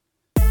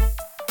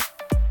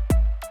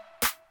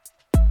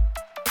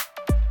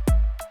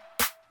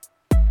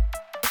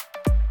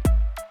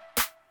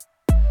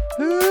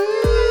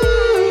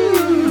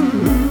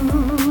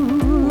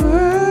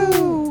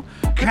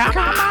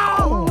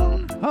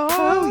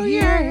Oh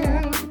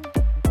yeah.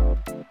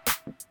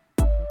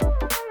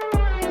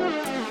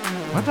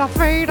 But the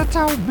Vader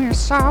told me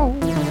so,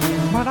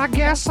 but I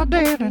guess I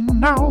didn't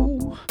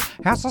know.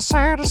 As the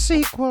sad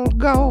sequel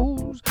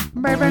goes,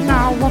 baby,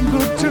 now I'm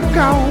good to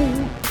go.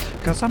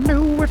 'Cause I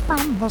knew it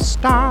from the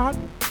start,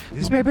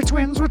 these baby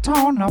twins were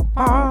torn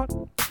apart.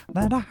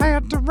 That I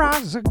had to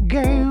rise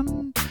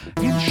again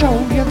and show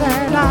you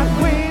that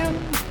I'd win.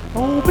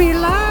 Oh, he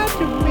lied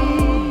to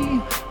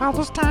me. All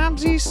those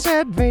times he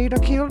said Vader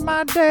killed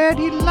my dad,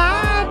 he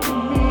lied to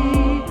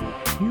me.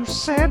 You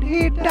said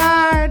he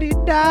died, he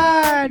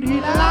lied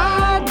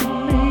to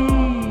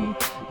me.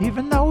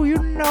 Even though you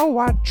know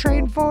I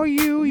trained for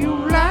you, you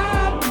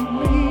lied to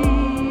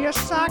me.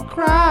 Yes, I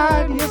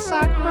cried,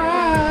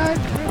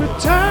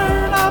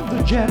 Return of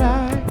the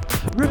Jedi,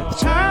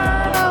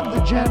 Return of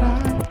the Jedi,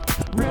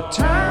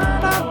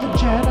 Return of the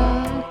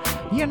Jedi.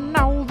 You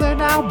know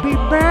that I'll be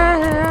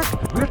back.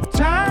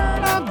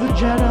 Return of the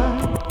Jedi,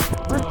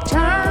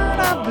 Return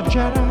of the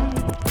Jedi,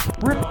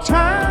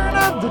 Return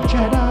of the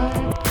Jedi.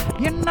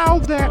 You know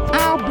that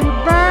I'll be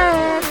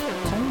back.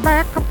 So I'm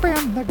back up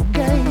in the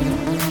game,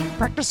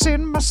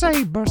 practicing my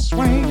saber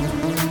swing,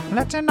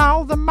 letting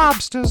all the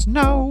mobsters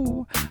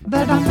know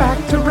that I'm back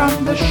to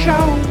run the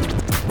show.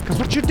 'Cause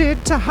what you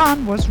did to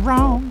Han was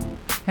wrong,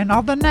 and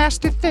all the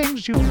nasty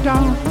things you've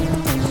done.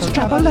 So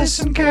try to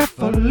listen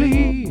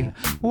carefully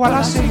while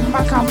I sing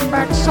my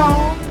comeback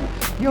song.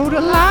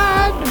 Yoda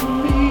lied to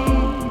me,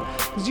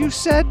 'cause you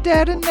said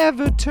Daddy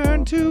never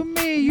turned to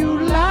me. You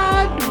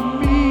lied to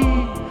me,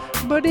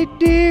 but he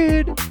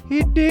did,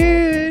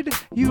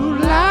 you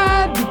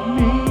lied to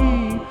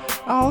me.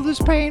 All this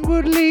pain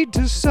would lead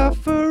to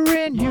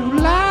suffering. You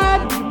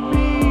lied to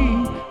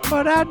me,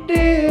 but I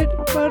did.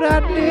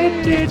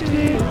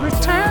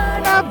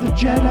 Return of the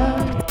Jedi,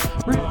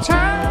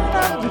 Return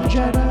of the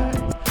Jedi,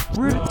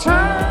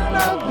 Return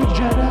of the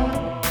Jedi.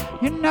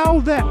 You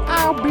know that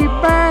I'll be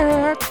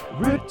back.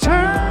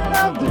 Return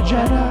of the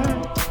Jedi,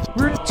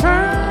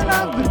 Return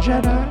of the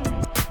Jedi,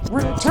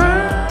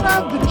 Return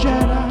of the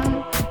Jedi.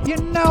 You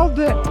know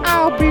that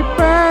I'll be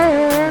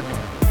back.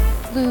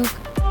 Luke,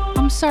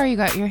 I'm sorry you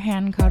got your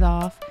hand cut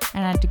off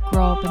and had to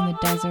grow up in the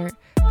desert,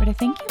 but I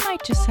think you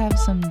might just have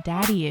some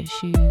daddy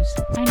issues.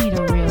 I need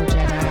a real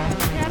Jedi.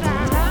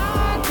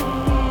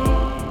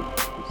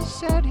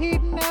 Said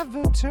he'd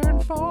never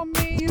turn for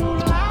me. You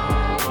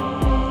lied to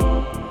me,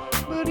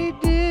 but he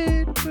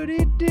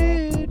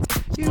did,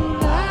 you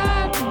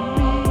lied to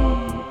me.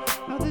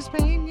 All this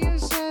pain you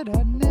said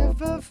I'd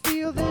never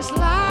feel, this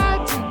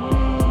lied to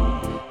me.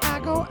 I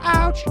go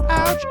ouch,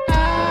 ouch,